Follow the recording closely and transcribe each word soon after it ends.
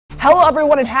Hello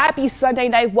everyone and happy Sunday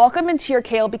night. Welcome into your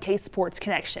KLBK Sports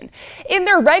Connection. In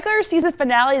their regular season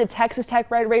finale, the Texas Tech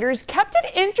Red Raiders kept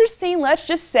it interesting, let's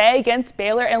just say, against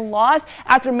Baylor and lost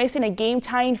after missing a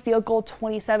game-tying field goal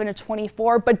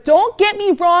 27-24. But don't get me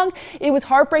wrong, it was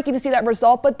heartbreaking to see that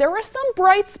result, but there were some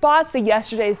bright spots to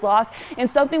yesterday's loss and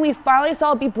something we finally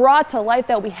saw be brought to life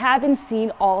that we haven't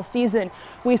seen all season.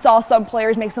 We saw some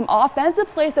players make some offensive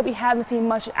plays that we haven't seen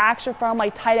much action from,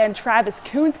 like tight end Travis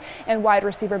Kuntz and wide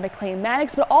receiver McLean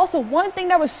Maddox, but also one thing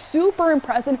that was super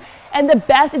impressive and the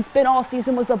best it's been all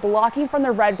season was the blocking from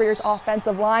the Red Raiders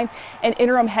offensive line. And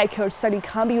interim head coach Sonny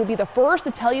Cumbie would be the first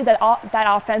to tell you that that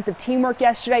offensive teamwork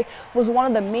yesterday was one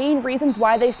of the main reasons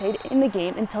why they stayed in the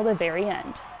game until the very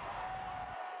end.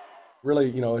 Really,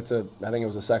 I think it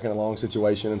was a second and long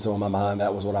situation, and so in my mind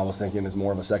that was what I was thinking is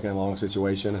more of a second and long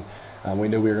situation. And we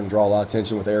knew we were going to draw a lot of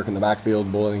attention with Eric in the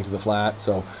backfield bulleting to the flat,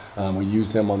 so we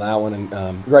used him on that one.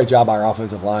 And great job by our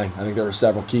offensive line. I think there were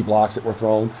several key blocks that were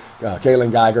thrown.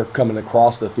 Kalen Geiger coming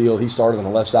across the field, he started on the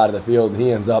left side of the field, and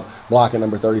he ends up blocking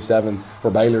number 37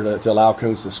 for Baylor to allow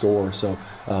Kuntz to score. So,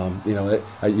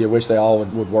 you wish they all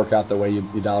would work out the way you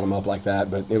dialed them up like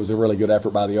that, but it was a really good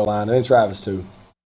effort by the O-line and Travis too.